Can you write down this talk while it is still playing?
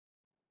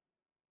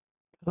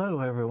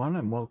Hello everyone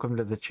and welcome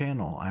to the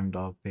channel. I'm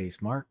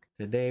Dogface Mark.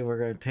 Today we're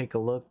going to take a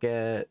look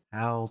at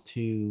how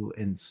to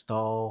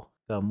install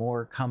the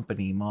More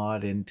Company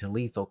mod into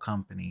Lethal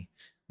Company.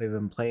 We've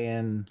been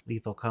playing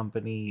Lethal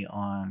Company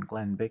on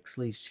Glen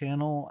Bixley's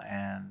channel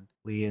and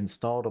we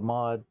installed a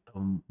mod,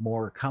 the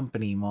More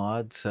Company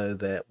mod, so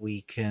that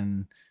we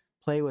can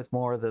play with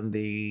more than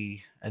the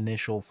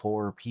initial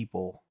 4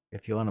 people.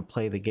 If you want to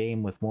play the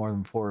game with more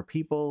than 4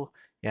 people,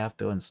 you have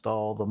to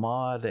install the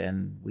mod,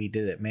 and we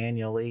did it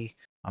manually.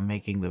 I'm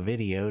making the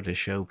video to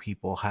show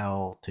people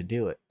how to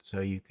do it so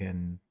you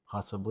can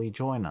possibly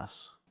join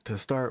us. To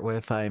start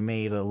with, I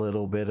made a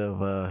little bit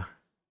of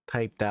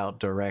typed out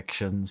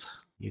directions.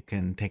 You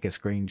can take a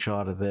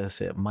screenshot of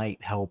this. It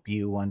might help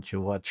you once you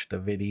watch the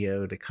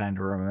video to kind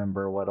of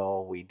remember what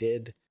all we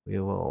did. We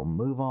will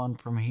move on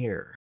from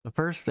here. The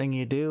first thing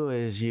you do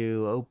is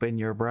you open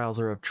your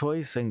browser of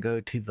choice and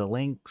go to the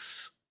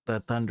links,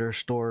 the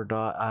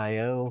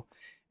thunderstore.io,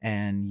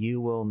 and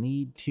you will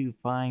need to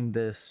find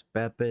this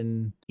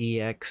Beppin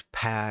EX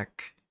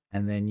pack,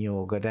 and then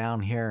you'll go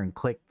down here and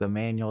click the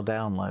manual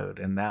download,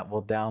 and that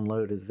will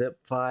download a zip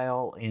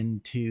file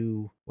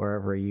into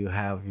wherever you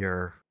have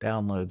your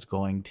downloads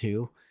going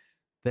to.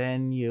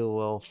 Then you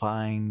will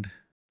find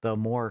the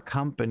More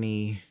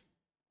Company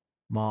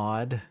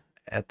mod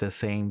at the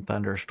same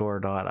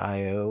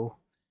thunderstore.io,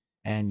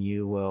 and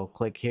you will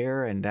click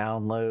here and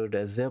download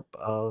a zip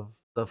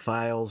of the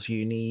files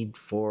you need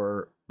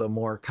for the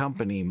More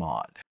Company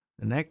mod.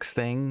 The next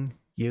thing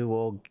you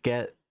will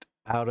get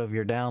out of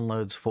your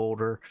downloads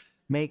folder,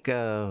 make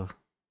a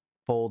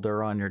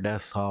folder on your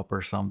desktop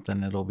or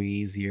something, it'll be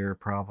easier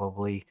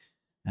probably,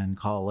 and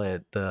call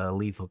it the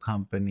Lethal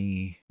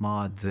Company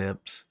mod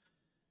zips.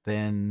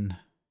 Then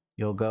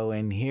you'll go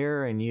in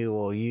here and you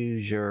will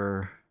use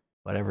your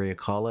whatever you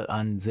call it,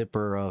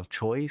 unzipper of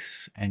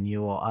choice, and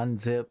you will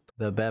unzip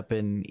the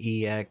Beppin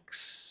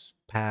EX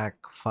pack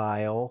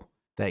file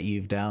that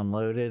you've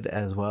downloaded,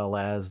 as well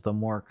as the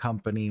More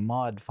Company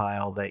mod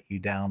file that you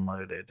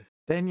downloaded.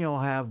 Then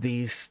you'll have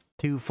these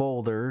 2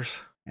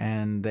 folders,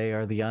 and they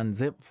are the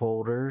unzip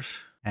folders,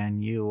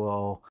 and you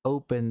will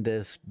open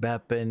this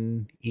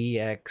Beppin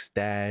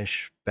EX-Beppin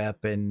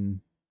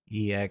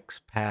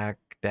EX pack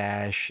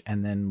dash,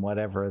 and then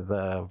whatever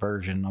the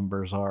version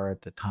numbers are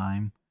at the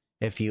time.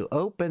 If you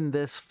open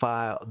this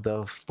file,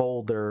 the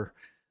folder,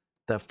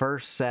 the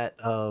first set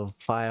of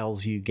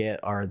files you get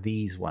are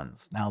these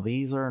ones. Now,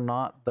 these are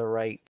not the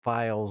right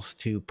files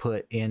to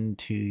put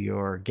into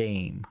your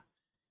game.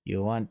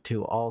 You want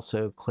to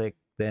also click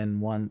then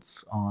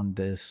once on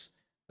this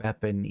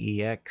Beppin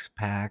EX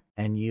pack,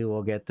 and you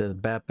will get the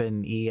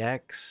Beppin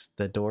EX,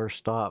 the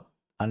doorstop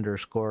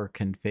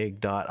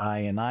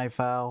 _config.ini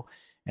file,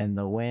 and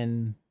the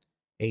win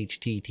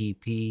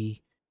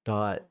http.dll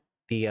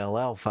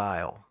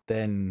file.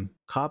 Then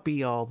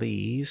copy all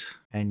these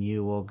and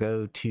you will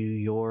go to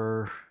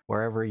your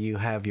wherever you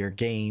have your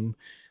game,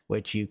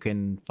 which you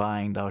can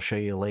find, I'll show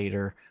you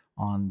later,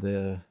 on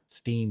the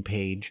Steam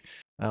page.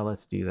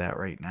 Let's do that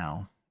right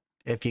now.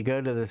 If you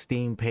go to the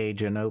Steam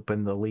page and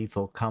open the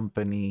Lethal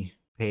Company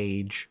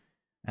page,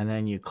 and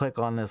then you click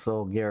on this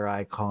little gear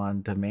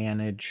icon to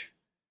manage,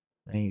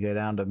 then you go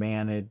down to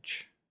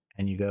manage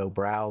and you go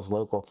browse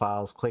local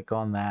files, click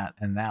on that,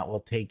 and that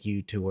will take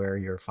you to where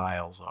your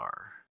files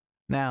are.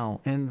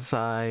 Now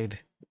inside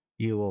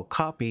you will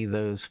copy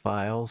those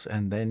files,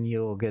 and then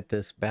you'll get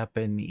this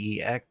Beppin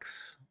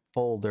EX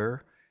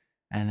folder,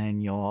 and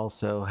then you'll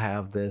also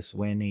have this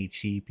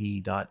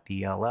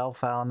winhttp.dll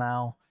file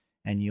now,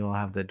 and you'll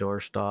have the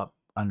doorstop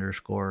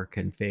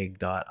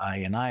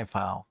 _config.ini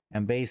file.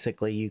 And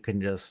basically you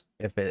can just,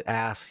 if it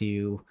asks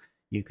you,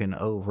 you can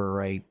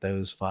overwrite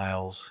those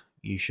files.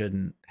 You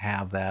shouldn't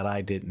have that.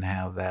 I didn't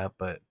have that,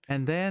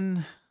 and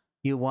then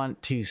you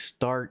want to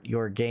start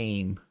your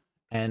game.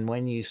 And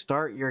when you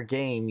start your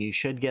game, you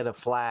should get a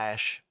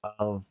flash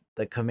of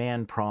the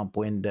command prompt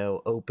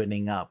window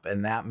opening up,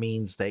 and that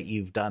means that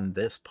you've done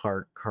this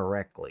part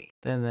correctly.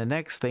 Then the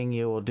next thing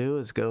you will do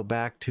is go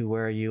back to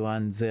where you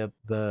unzip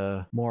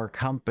the More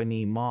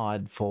Company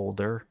mod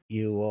folder.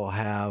 You will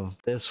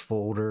have this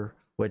folder,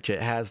 which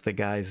it has the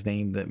guy's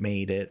name that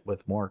made it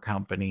with More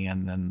Company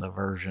and then the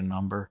version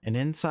number. And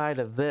inside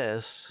of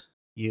this,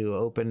 you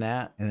open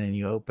that, and then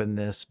you open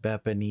this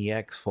Beppin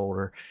EX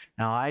folder.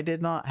 Now, I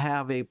did not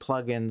have a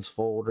plugins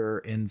folder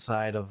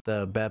inside of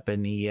the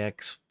Beppin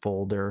EX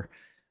folder.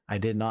 I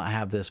did not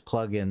have this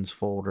plugins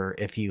folder.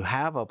 If you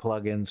have a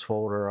plugins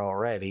folder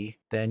already,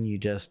 then you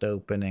just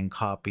open and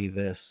copy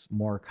this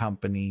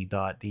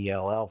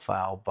morecompany.dll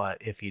file. But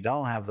if you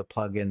don't have the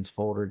plugins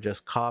folder,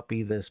 just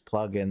copy this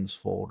plugins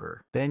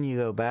folder. Then you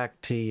go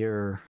back to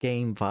your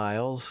game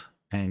files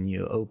and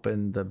you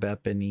open the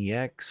Beppin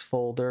EX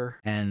folder,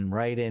 and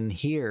right in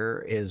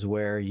here is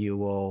where you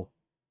will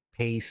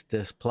paste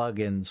this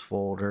plugins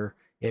folder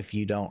if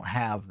you don't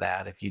have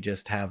that, if you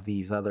just have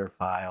these other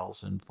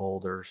files and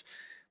folders.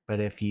 But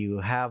if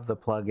you have the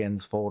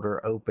plugins folder,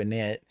 open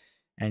it,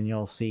 and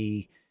you'll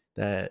see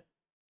that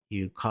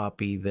you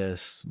copy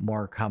this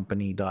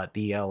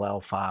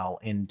morecompany.dll file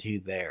into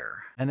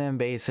there. And then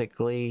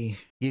basically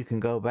you can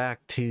go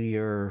back to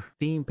your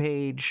theme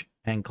page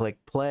and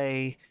click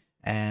play,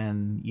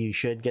 and you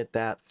should get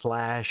that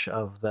flash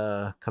of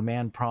the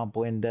command prompt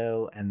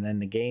window, and then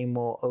the game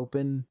will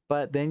open.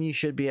 But then you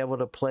should be able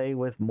to play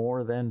with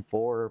more than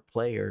 4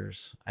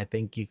 players. I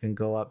think you can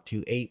go up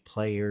to 8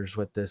 players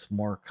with this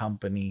More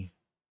Company.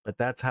 But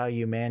that's how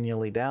you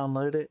manually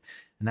download it,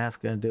 and that's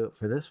going to do it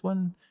for this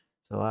one.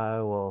 So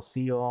I will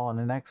see you all in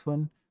the next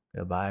one.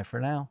 Goodbye for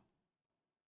now.